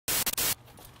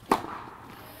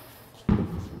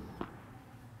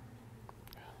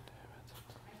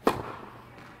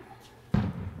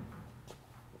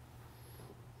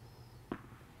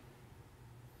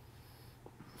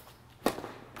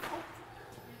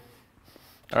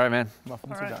All right, man.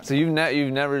 Muffins are done. So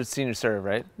you've never seen your serve,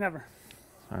 right? Never.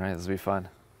 All right, this will be fun.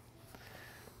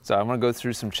 So I'm going to go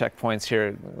through some checkpoints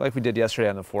here, like we did yesterday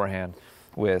on the forehand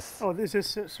with... Oh, this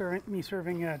is me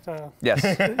serving at yes.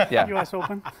 Yeah. U.S.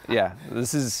 Open? Yeah,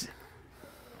 this is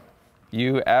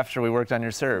you after we worked on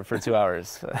your serve for 2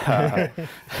 hours.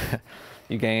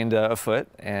 You gained a foot,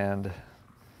 and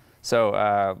so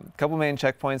a couple main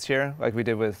checkpoints here, like we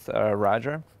did with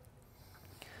Roger.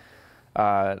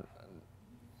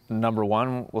 Number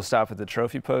one, we'll stop at the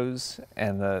trophy pose,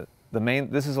 and the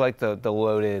main, this is like the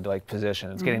loaded like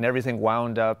position. It's getting everything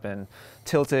wound up and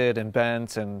tilted and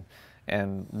bent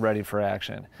and ready for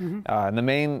action. And the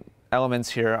main elements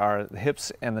here are the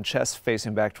hips and the chest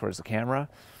facing back towards the camera.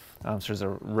 So there's a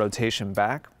rotation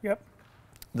back. Yep.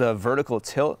 The vertical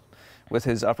tilt with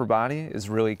his upper body is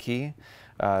really key,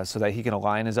 so that he can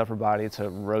align his upper body to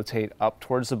rotate up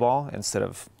towards the ball instead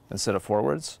of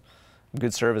forwards. A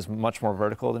good serve is much more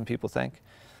vertical than people think.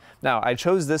 Now, I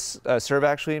chose this serve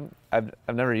actually. I've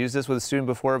never used this with a student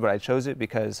before, but I chose it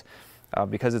because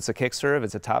it's a kick serve,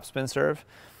 it's a topspin serve,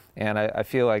 and I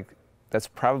feel like that's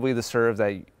probably the serve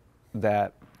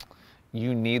that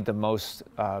you need the most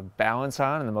balance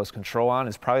on and the most control on.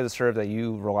 Is probably the serve that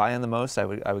you rely on the most, I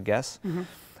would guess.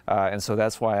 And so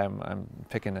that's why I'm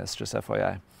picking this, just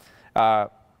FYI.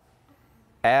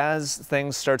 As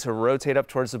things start to rotate up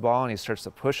towards the ball and he starts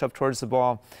to push up towards the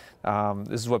ball,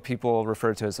 this is what people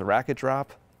refer to as the racket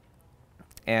drop.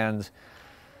 And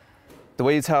the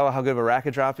way you tell how good of a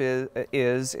racket drop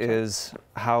is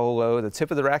how low the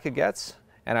tip of the racket gets.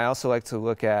 And I also like to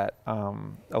look at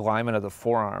alignment of the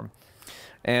forearm.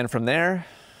 And from there,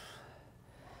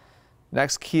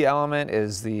 next key element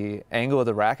is the angle of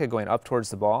the racket going up towards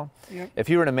the ball. Yep. If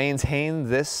you were to maintain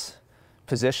this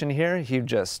position here, he'd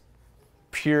just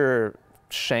pure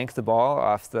shank the ball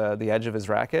off the edge of his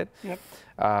racket. Yep.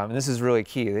 And this is really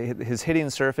key. His hitting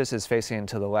surface is facing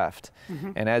to the left.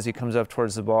 And as he comes up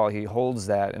towards the ball, he holds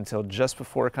that until just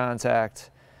before contact,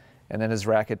 and then his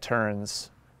racket turns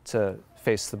to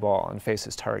face the ball and face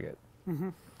his target.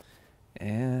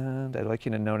 And I'd like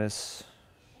you to notice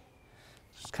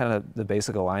just kind of the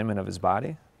basic alignment of his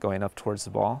body going up towards the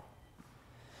ball.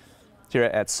 Here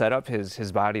at setup,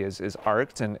 his body is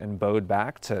arced and bowed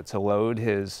back to load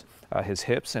his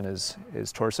hips and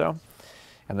his torso.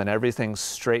 And then everything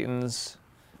straightens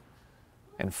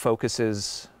and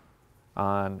focuses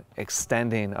on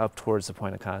extending up towards the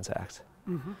point of contact.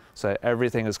 So that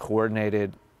everything is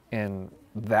coordinated in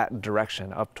that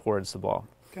direction, up towards the ball.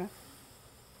 Okay.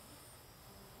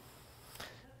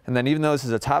 And then even though this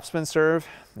is a topspin serve,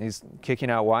 he's kicking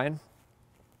out wide.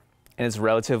 And it's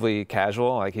relatively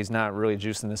casual, like he's not really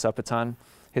juicing this up a ton.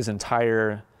 His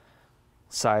entire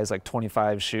size, like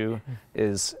 25 shoe,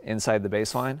 is inside the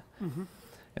baseline.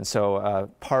 And so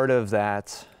part of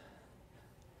that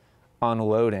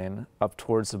unloading up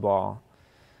towards the ball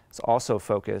is also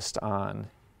focused on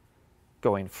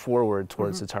going forward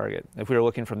towards the target. If we were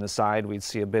looking from the side, we'd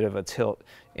see a bit of a tilt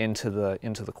into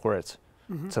the court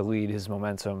to lead his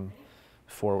momentum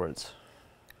forwards.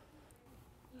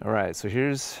 All right, so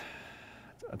here's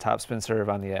a topspin serve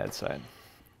on the ad side.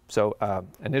 So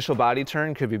initial body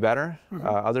turn could be better.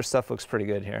 Other stuff looks pretty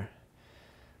good here.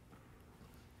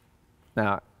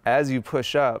 Now, as you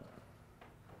push up,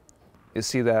 you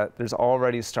see that there's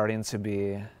already starting to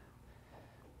be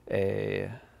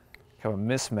a kind of a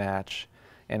mismatch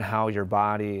in how your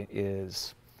body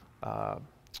is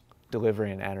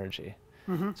delivering energy.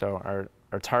 So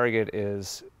our target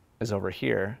is over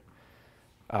here.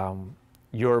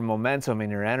 Your momentum and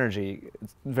your energy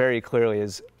very clearly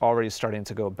is already starting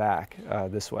to go back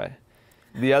this way.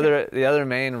 The other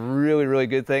main really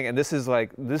good thing, and this is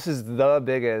the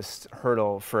biggest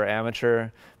hurdle for amateur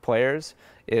players,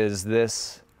 is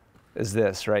this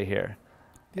right here.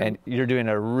 Yep. And you're doing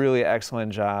a really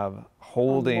excellent job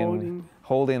holding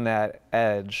that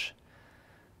edge.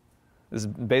 This is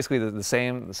basically the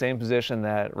same position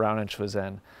that Raonic was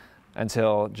in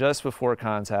until just before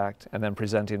contact, and then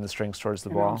presenting the strings towards the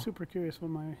ball. I'm super curious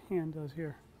what my hand does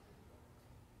here.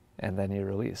 And then you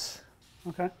release.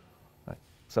 Okay.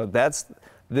 So this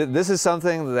is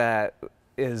something that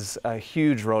is a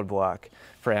huge roadblock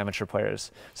for amateur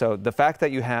players. So the fact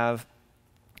that you have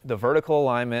the vertical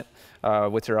alignment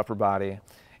with your upper body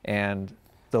and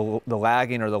the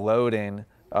lagging or the loading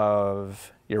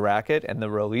of your racket and the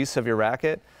release of your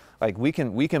racket, like we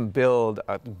can build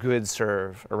a good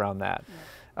serve around that.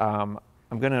 I'm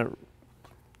gonna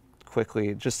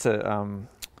quickly, just to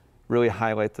really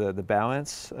highlight the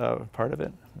balance part of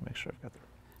it. Make sure I've got the.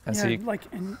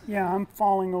 And yeah, so I'm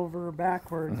falling over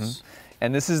backwards.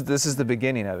 And this is the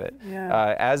beginning of it.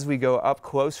 Yeah. As we go up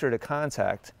closer to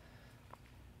contact,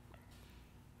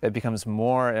 it becomes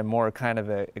more and more kind of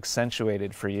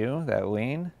accentuated for you, that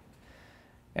lean.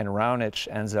 And Raonic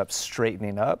ends up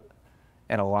straightening up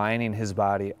and aligning his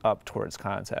body up towards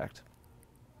contact.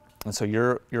 And so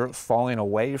you're falling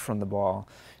away from the ball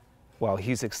while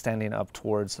he's extending up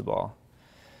towards the ball.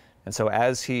 And so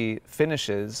as he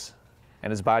finishes and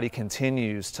his body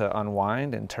continues to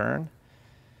unwind and turn,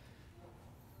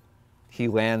 he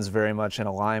lands very much in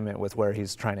alignment with where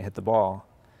he's trying to hit the ball,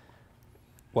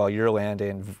 while you're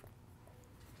landing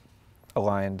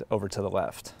aligned over to the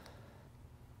left.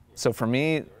 So for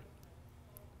me,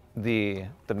 the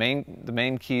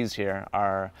main keys here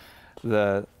are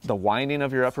the winding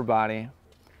of your upper body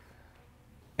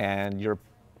and your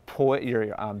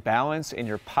balance and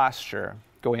your posture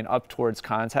going up towards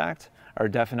contact are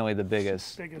definitely the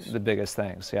biggest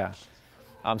things. Yeah.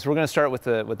 So we're going to start with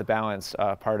the balance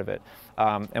part of it.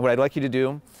 And what I'd like you to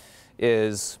do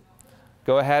is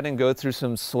go ahead and go through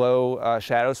some slow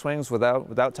shadow swings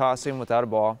without tossing, without a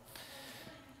ball.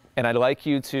 And I'd like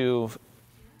you to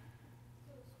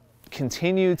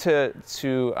continue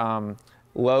to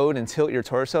load and tilt your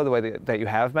torso the way that you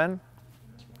have been.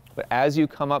 But as you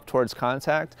come up towards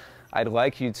contact, I'd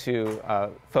like you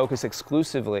to focus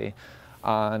exclusively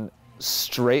on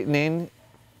straightening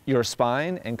your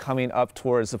spine and coming up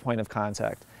towards the point of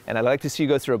contact. And I'd like to see you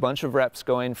go through a bunch of reps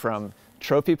going from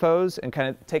trophy pose and kind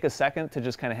of take a second to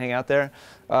just kind of hang out there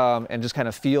and just kind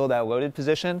of feel that loaded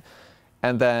position,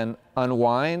 and then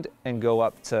unwind and go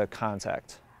up to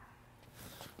contact.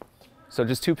 So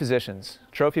just 2 positions,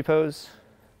 trophy pose,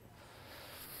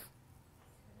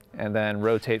 and then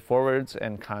rotate forwards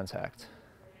and contact.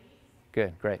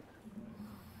 Good, great.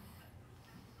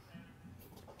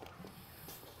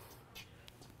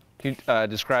 Can you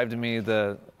describe to me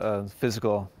the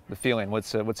feeling?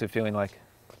 What's it feeling like?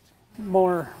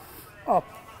 More up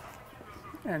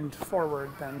and forward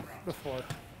than before.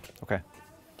 Okay.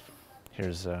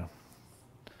 Here's your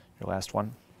last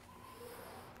one.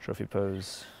 Trophy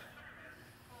pose,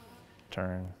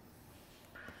 turn,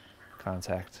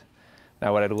 contact.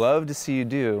 Now what I'd love to see you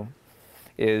do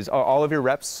is all of your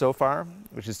reps so far,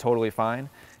 which is totally fine,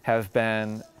 have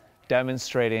been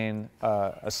demonstrating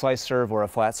a slice serve or a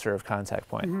flat serve contact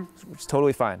point, which is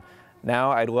totally fine.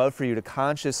 Now I'd love for you to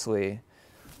consciously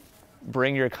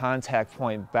bring your contact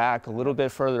point back a little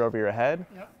bit further over your head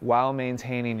while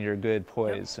maintaining your good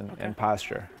poise and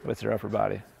posture with your upper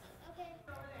body.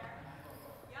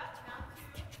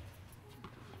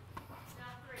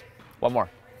 One more.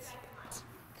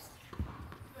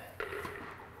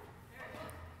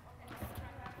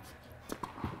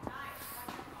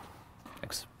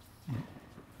 Thanks.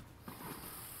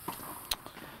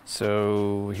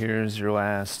 So here's your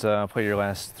last, play your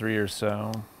last 3 or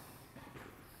so.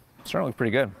 Starting to look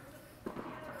pretty good.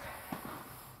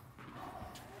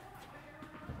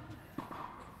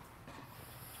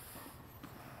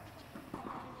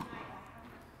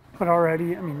 But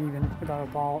already, I mean, even without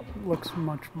a ball, it looks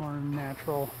much more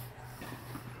natural.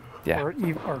 Yeah.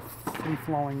 Or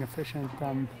free-flowing, efficient.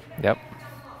 Yep.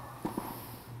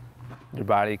 Your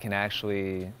body can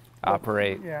actually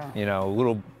operate, you know, a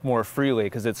little more freely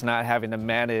because it's not having to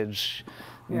manage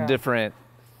different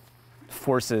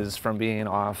forces from being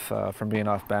off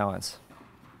balance.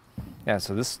 Yeah.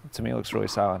 So this to me looks really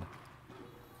solid.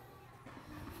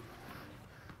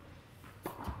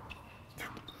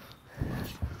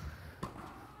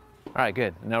 All right,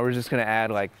 good. Now we're just going to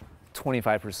add like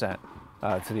 25%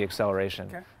 to the acceleration.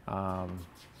 Okay.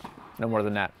 No more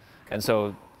than that. Okay. And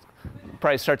so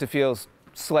probably start to feel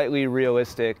slightly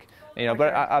realistic, you know,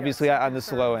 but obviously on the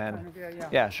slow end.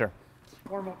 Yeah, sure.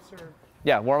 Warm up serve.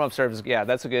 Yeah, warm up serve is,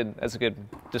 that's a good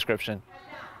description.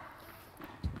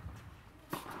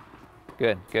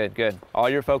 Good, good, good. All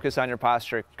your focus on your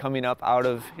posture coming up out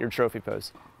of your trophy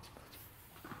pose.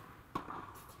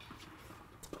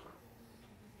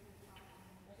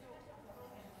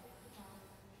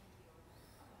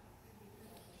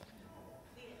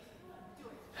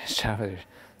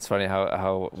 It's funny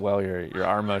how well your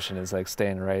arm motion is like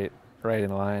staying right in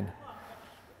line.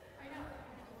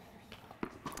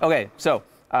 Okay, so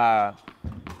we're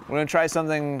gonna try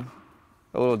something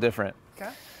a little different. Okay.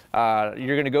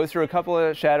 You're gonna go through a couple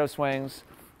of shadow swings,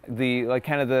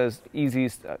 kind of the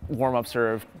easy warm-up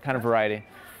serve kind of variety,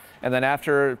 and then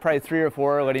after probably 3 or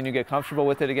 4, letting you get comfortable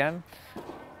with it again,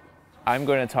 I'm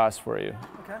going to toss for you.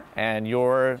 Okay. And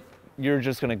you're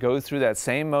just going to go through that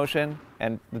same motion,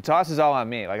 and the toss is all on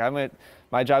me. Like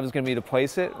my job is going to be to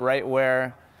place it right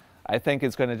where I think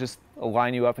it's going to just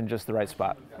line you up in just the right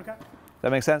spot. Okay. That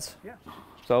make sense? Yeah.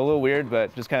 So So a little weird,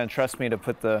 but just kind of trust me to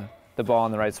put the ball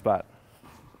in the right spot.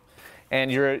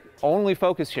 And your only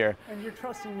focus here. And you're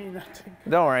trusting me not to.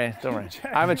 Don't worry, don't worry.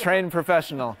 I'm a trained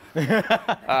professional.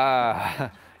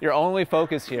 Your only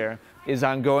focus here is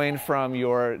on going from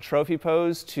your trophy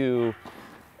pose to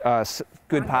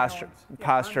good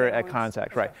posture at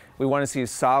contact. Right. We want to see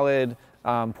solid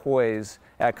poise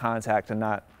at contact and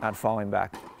not falling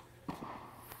back.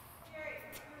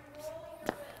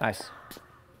 Nice.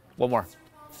 One more.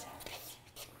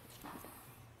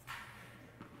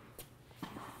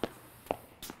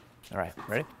 All right,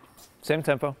 ready? Same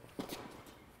tempo.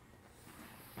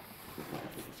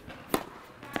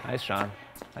 Nice, Sean.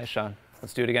 Nice, Sean.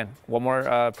 Let's do it again. One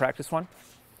more practice one.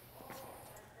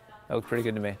 That looked pretty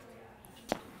good to me.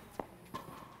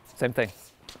 Same thing.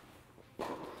 The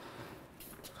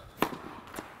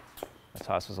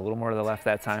toss was a little more to the left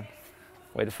that time.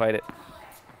 Way to fight it.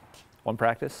 One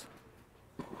practice.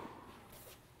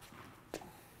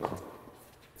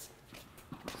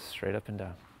 Straight up and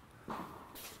down.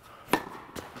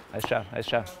 Nice job, nice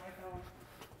job.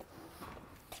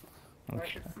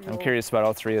 I'm curious about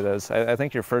all three of those. I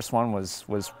think your first one was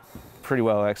pretty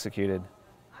well executed.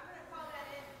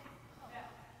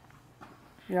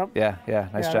 Yep. Yeah,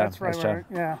 nice job, That's right, nice job.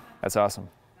 Yeah. That's awesome.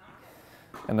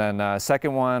 And then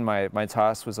second one, my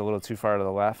toss was a little too far to the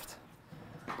left.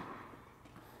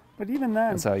 But even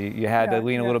then. And so you had to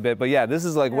lean a little bit. But yeah, this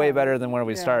is like way better than where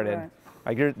we started. Right.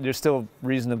 Like you're still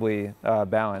reasonably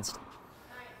balanced.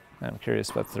 I'm curious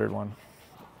about the third one.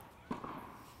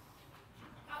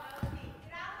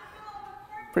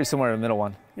 Pretty similar to the middle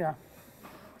one. Yeah.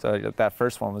 So that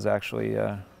first one was actually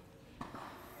our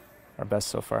best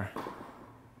so far.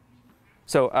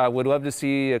 So would love to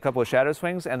see a couple of shadow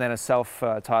swings and then a self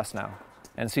toss now.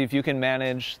 And see if you can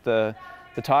manage the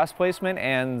toss placement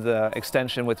and the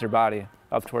extension with your body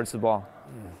up towards the ball.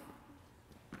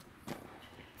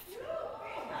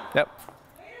 Yep.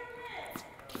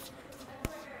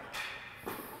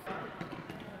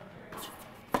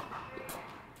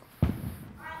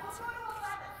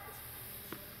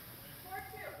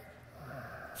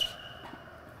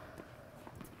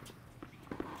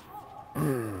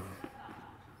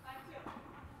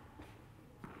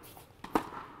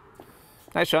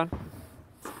 Nice, Sean.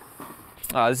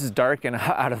 This is dark and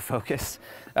out of focus,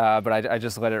 but I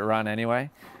just let it run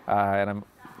anyway, and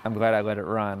I'm glad I let it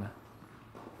run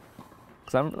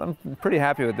because I'm pretty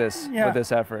happy with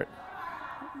this effort.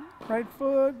 Right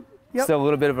foot. Yep. Still a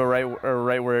little bit of a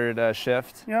rightward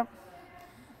shift. Yep.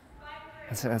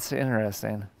 That's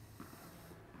interesting.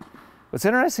 What's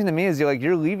interesting to me is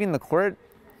you're leaving the court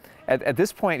at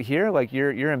this point here, like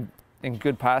you're in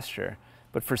good posture,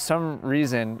 but for some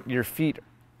reason your feet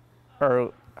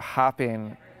are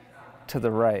hopping to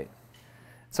the right.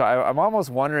 So I'm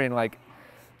almost wondering, like,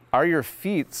 are your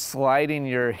feet sliding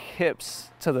your hips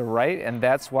to the right, and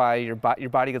that's why your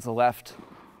body gets left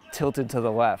tilted to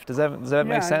the left? Does that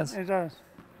make sense? It does.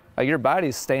 Like your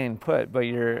body's staying put, but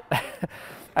you're.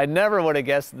 I never would have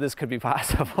guessed this could be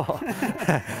possible.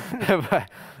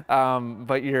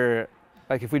 but you're,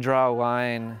 like, if we draw a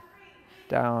line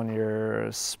down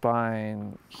your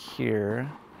spine here,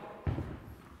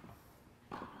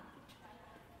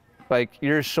 like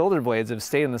your shoulder blades have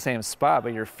stayed in the same spot,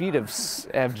 but your feet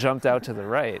have jumped out to the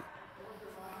right,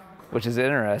 which is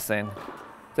interesting.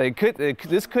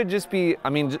 This could just be, I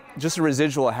mean, just a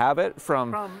residual habit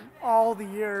from all the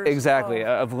years. Exactly,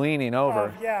 of leaning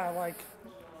over.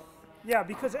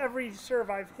 Because every serve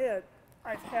I've hit,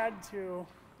 I've had to.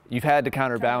 You've had to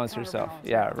counterbalance yourself.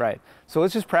 Yeah, right. So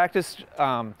let's just practice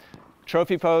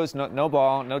trophy pose, no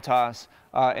ball, no toss,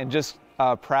 and just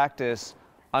practice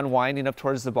unwinding up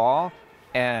towards the ball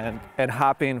and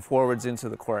hopping forwards into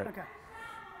the court. Okay.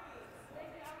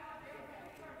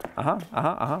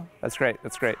 That's great.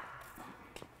 That's great.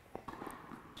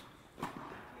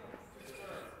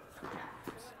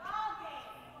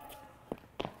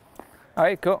 All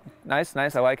right, cool. Nice. I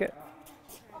like it.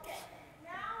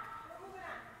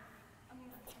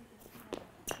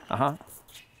 The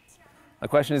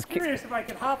question is, I'm curious if I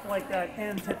could hop like that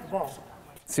and hit the ball.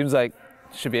 Seems like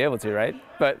should be able to, right?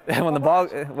 But when the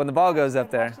ball goes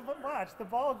up there. Watch the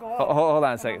ball go up. Hold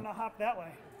on a second. I'm gonna hop that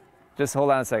way. Just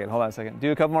hold on a second.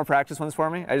 Do a couple more practice ones for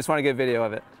me. I just want to get video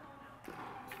of it.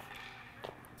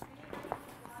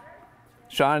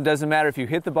 Sean, it doesn't matter if you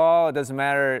hit the ball. It doesn't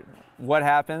matter what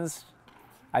happens.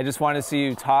 I just want to see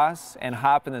you toss and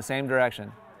hop in the same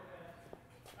direction.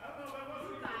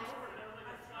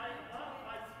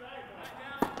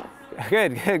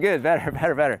 Good.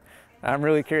 Better. I'm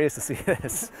really curious to see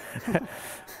this.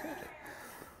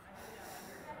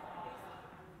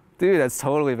 Dude, that's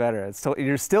totally better.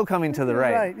 You're still coming to the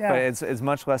right, Right, yeah. but it's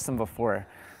much less than before.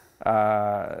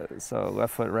 So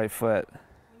left foot, right foot.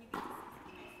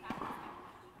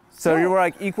 So you're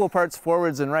like equal parts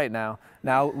forwards and right now.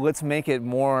 Now let's make it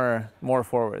more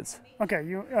forwards. Okay,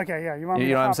 yeah. You want me You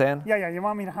to know hop? what I'm saying? Yeah, you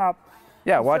want me to hop?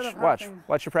 Yeah, Instead of watch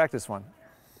hopping- your practice one.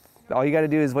 All you got to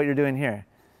do is what you're doing here.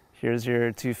 Here's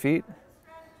your 2 feet.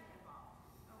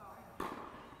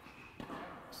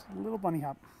 Just a little bunny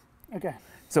hop. Okay.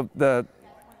 So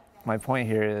my point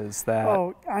here is that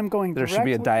Oh, I'm going. there should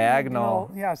be a directly-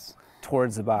 diagonal Yes.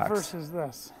 towards the box. Versus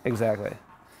this. Exactly.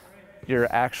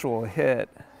 Your actual hit.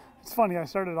 It's funny. I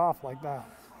started off like that.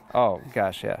 Oh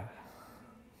gosh, yeah.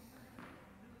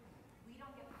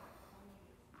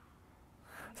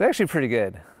 It's actually pretty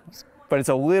good, but it's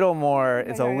a little more.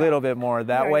 It's a little bit more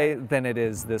that way than it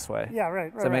is this way. Yeah,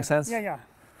 right. Does that make sense? Yeah.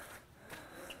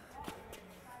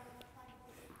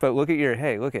 But look at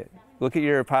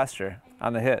your posture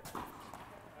on the hit.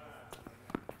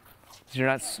 You're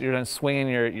not swinging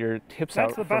your hips out.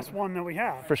 That's the best one that we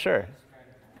have. For sure.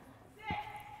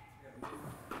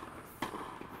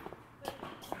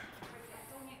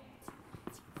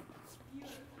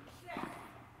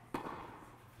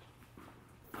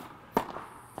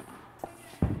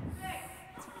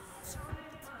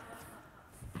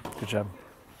 Good job.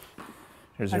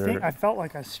 I felt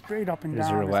like I straight up and Here's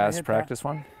down. your as I last hit practice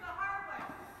one,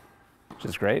 which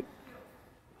is great.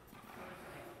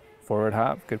 Forward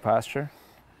hop, good posture.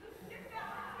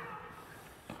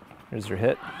 Here's your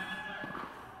hit.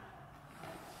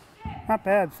 that. Not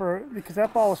bad because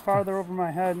that ball was farther over my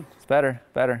head. It's better.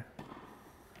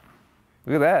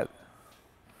 Look at that.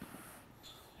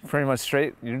 Pretty much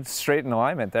straight. You're straight in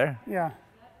alignment there. Yeah.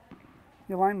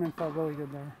 The alignment felt really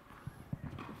good there.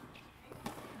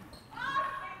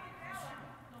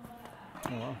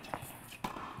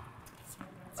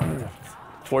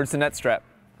 Towards the net strap.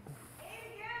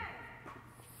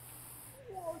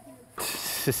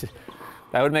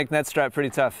 That would make net strap pretty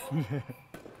tough.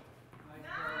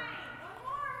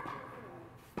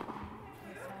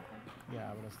 Yeah,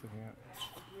 what I was thinking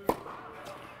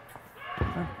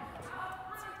of.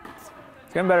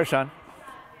 It's getting better, Sean.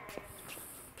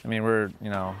 I mean, we're,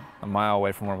 a mile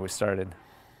away from where we started.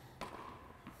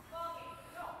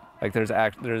 Like there's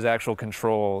actual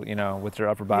control, with your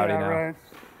upper body now. Right.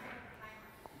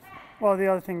 Well, the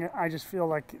other thing, I just feel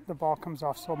like the ball comes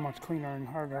off so much cleaner and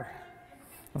harder.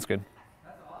 That's good.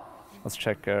 Let's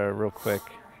check real quick.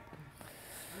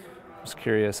 Just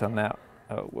curious on that.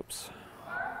 Oh, whoops.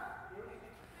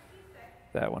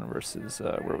 That one versus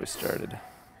where we started.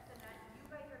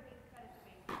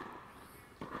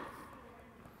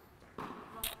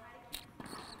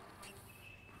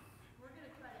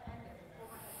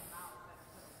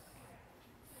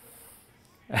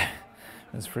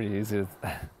 It's pretty easy.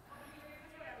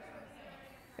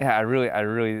 Yeah, I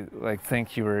really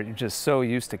think you're just so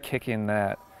used to kicking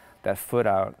that foot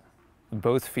out.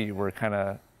 Both feet were kind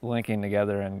of linking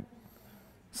together and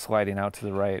sliding out to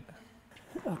the right.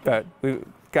 Okay. But we've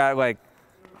got like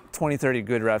 20, 30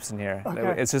 good reps in here.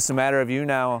 Okay. It's just a matter of you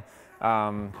now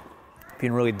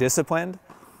being really disciplined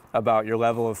about your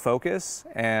level of focus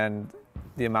and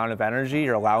the amount of energy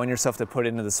you're allowing yourself to put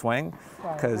into the swing.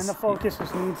 Right. And the focus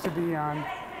just needs to be on.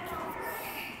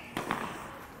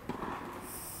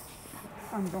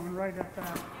 I'm going right at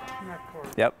that neck cord.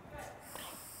 Yep.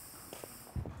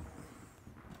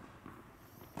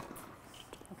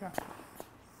 Okay.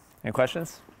 Any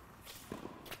questions?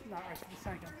 Not right for the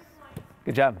second.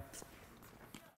 Good job.